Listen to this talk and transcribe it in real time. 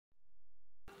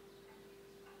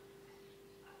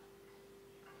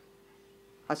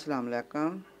अस्सलाम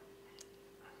वालेकुम।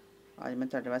 आज मैं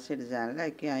तुहाडे वास्ते डिज़ाइन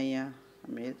लैके आई हाँ,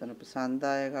 उम्मीद तुहानूं पसंद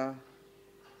आएगा।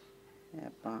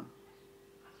 आपां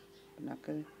बना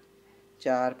के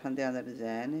 4 फंदियां दा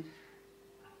डिज़ाइन है,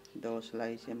 2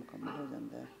 सिलाई से मुकम्मल हो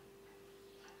जाता है।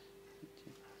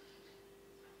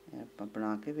 आपां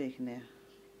बना के वेखने आ।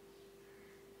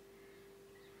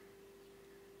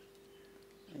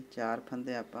 4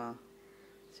 फंदे आपां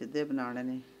सीधे बनाने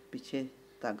ने, पिछे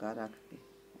धागा रख के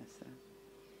इस तरह।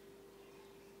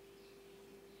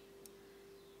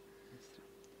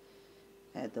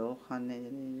 ਇਹ 2 खाने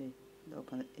जिहड़े 2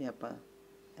 फंदे ये आपां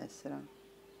इस तरह,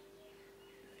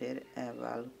 फिर ਇਹ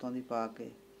वाल उत्तों दी पा के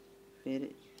फिर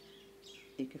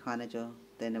एक खाने चों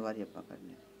 3 वारी आपां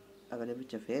करने, अगले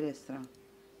विच फिर इस तरह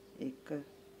एक,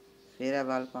 फिर ਇਹ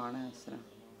वाल पाना इस तरह,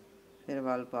 फिर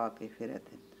वाल पा के फिर इस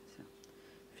तरह,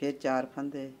 फिर 4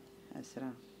 फंदे इस तरह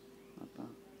आपां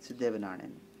सीधे बनाने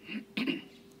ने।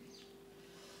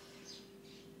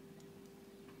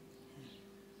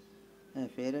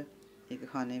 फिर एक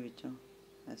खाने विचों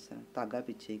इस तरह धागा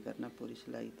पिछे ही करना पूरी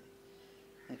सिलाई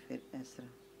ते, फिर इस तरह,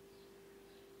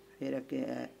 फिर अगे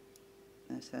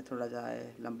इस तरह थोड़ा जा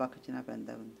लंबा खिंचना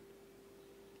पैंदा बंदा,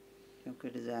 क्योंकि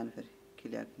डिज़ाइन फिर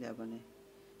खिलिया खिलिया बने।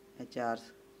 4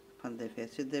 फंदे फिर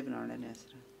सीधे बनाने ने इस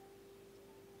तरह,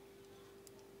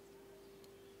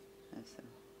 इस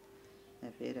तरह,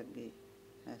 फिर अगे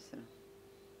इस तरह,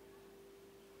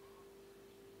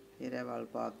 फिर वाल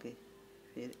पा के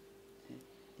फिर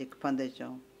एक फंदे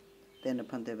चों 3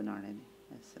 फंदे बनाने ने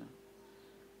इस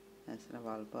तरह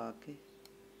वाल पा के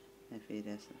फिर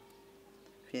इस तरह,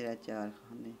 फिर 4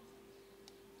 खाने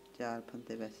 4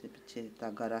 फंदे वैसे पिछे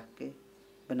धागा रख के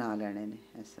बना लेने ने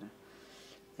इस तरह।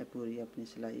 यह पूरी अपनी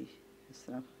सिलाई इस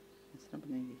तरह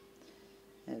बनेगी।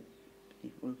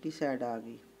 उल्टी साइड आ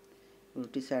गई,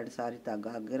 उल्टी साइड सारी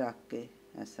धागा अगे रख के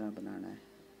इस तरह बनाना है।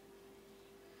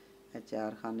 यह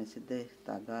 4 खाने सीधे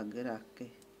धागा अगे रख के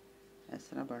इस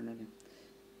तरह बनने ने।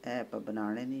 यह आप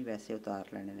बनाने नहीं, वैसे उतार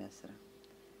लेने ने इस तरह।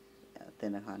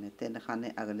 3 खाने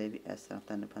अगले भी इस तरह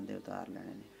 3 फंदे उतार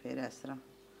लेने ने। फिर इस तरह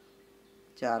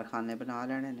 4 खाने बना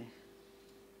लेने ने,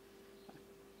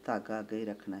 धागा अगे ही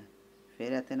रखना है।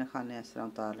 फिर 3 खाने इस तरह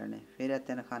उतार लेने, फिर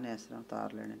 3 खाने इस तरह उतार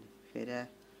लेने ने, फिर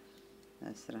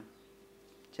इस तरह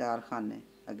 4 खाने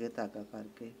अगे धागा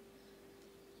करके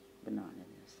बना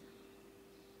लेने इस तरह।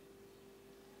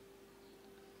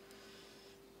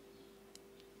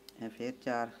 फिर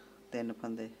 3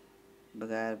 फंदे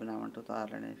बगैर बनावन तो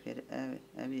उतार लेने, फिर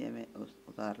ए भी एवें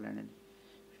उतार लेने,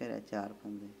 फिर 4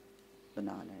 फंदे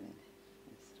बना लेने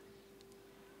इस तरह।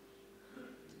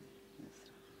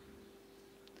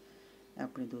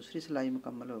 अपनी दूसरी सिलाई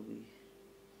मुकम्मल हो गई।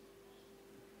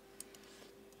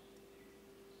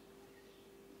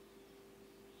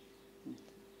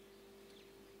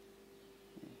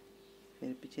 फिर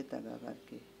पीछे धागा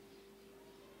करके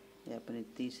ये अपनी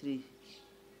तीसरी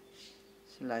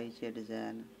सिलाई से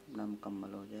डिज़ाइन अपना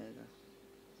मुकम्मल हो जाएगा।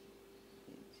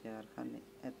 4 खाने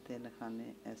 3 खाने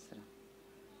इस तरह,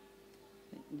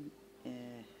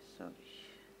 सॉरी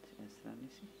इस तरह नहीं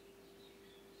सी,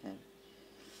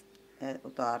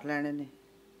 उतार लेने ने।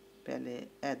 पहले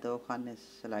 2 खाने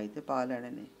सिलाई ते पा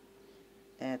लेने ने,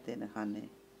 3 खाने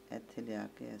इत्थे लिया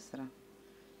के इस तरह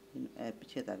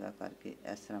पिछे धागा करके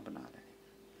इस तरह बना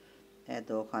लेने।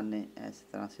 2 खाने इस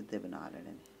तरह सीधे बना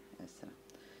लेने ने इस तरह।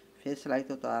 फिर सिलाई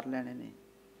तो उतार लेने ने,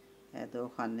 2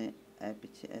 खाने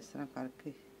पिछे इस तरह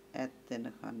करके 3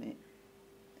 खाने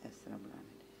इस तरह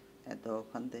बनाने ने। 2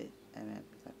 फंदे एवं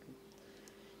करके,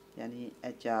 यानी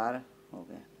 4 हो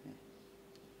गया।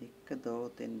 1 2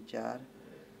 3 4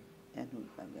 इनू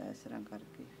धागा इस तरह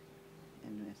करके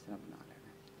इनू इस तरह बना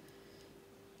लेना।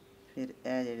 फिर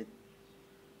ये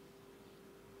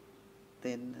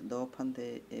 2 फंदे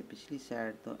पिछली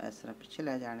साइड तो इस तरह पिछे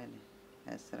लै जाने ने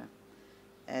इस तरह।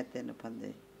 3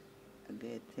 फंदे अगे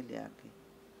इत्थे लिया के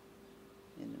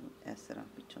इनू इस तरह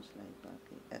पिछों सिलाई पा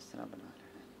के इस तरह बना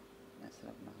लेना, इस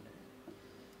तरह बना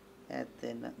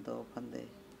लेना। 2 फंदे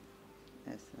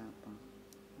इस तरह आपां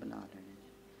बना लेने।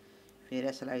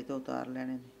 फिर सिलाई तो उतार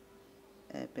लेने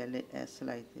ने। पहले इस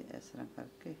सिलाई ते इस तरह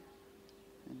करके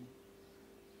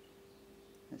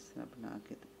इस तरह बना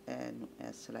के इनू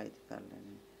इस सिलाई ते कर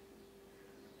लेने।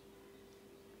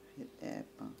 फिर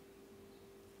आपां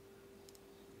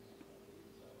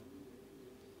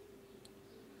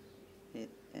फिर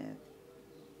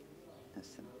इस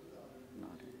तरह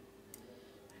बना लेना।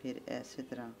 फिर इसी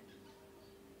तरह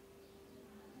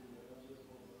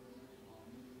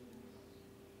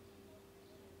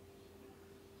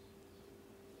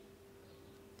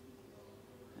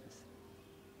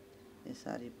ये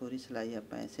सारी पूरी सिलाई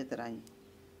आप इसी तरह ही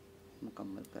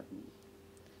मुकम्मल करनी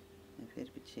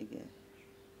फिर पीछे गया।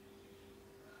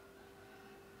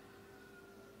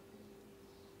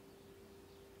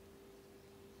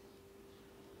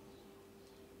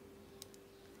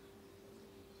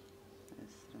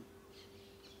 इस तरह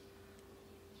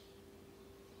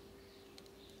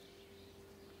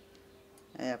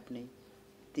यह अपनी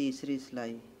तीसरी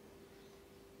सिलाई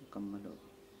मुकम्मल हो गई।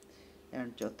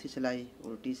 एंड चौथी सिलाई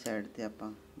उल्टी साइड ते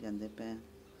आपां जांदे पे हैं।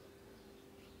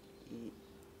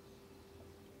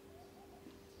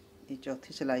 ये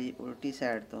चौथी सिलाई उल्टी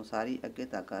साइड तो सारी अगे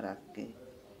धागा रख के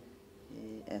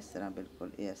इस तरह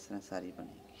बिल्कुल इस तरह सारी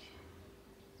बनेगी।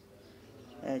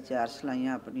 यह 4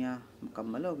 सिलाइयां अपनियां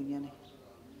मुकम्मल हो गई ने।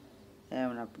 यह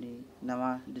हुण अपनी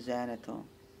नवा डिज़ाइन इत्थों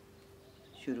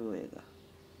शुरू होएगा।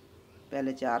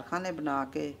 पहले 4 खाने बना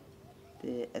के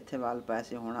ते इत्थे वाल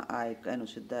पासे हुण आ एक इहनूं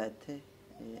सीधा इत्थे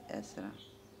इस तरह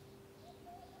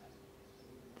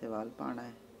इत्थे वाल पाना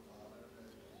है।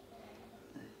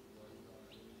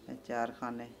 4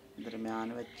 खाने दरम्यान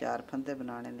में 4 फंदे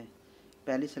बनाने ने।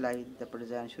 पहली सिलाई दा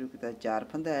डिज़ाइन शुरू किया 4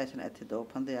 फंदे आए सन, इत्थे 2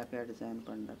 फंदे आके डिज़ाइन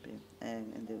बनदा पिया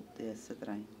इहदे उत्ते इस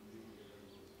तरह ही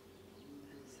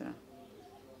इस तरह।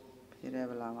 फिर यह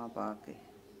बलावां पा के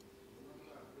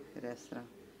फिर इस तरह,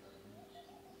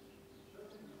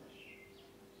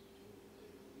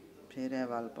 फिर यह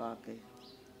वाल पा के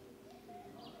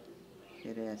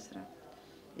फिर इस तरह।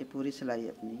 ये पूरी सिलाई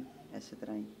अपनी इस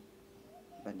तरह ही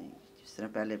बनेगी जिस तरह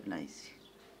पहले बनाई सी।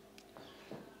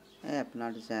 यह अपना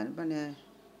डिज़ाइन बनया है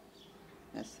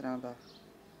इस तरह का।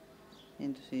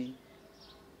 इन तुसी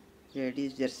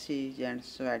लेडीज़ जर्सी,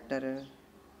 जेंट्स स्वेटर,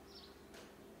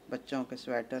 बच्चों के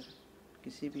स्वेटर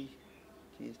किसी भी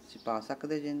चीज़ पा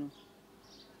सकते जिन्हों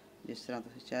जिस तरह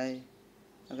तुसी चाहे।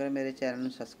 अगर मेरे चैनल में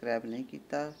सब्सक्राइब नहीं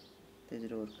किया तो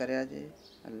ज़रूर करिया जे।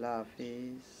 अल्लाह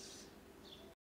हाफिज़।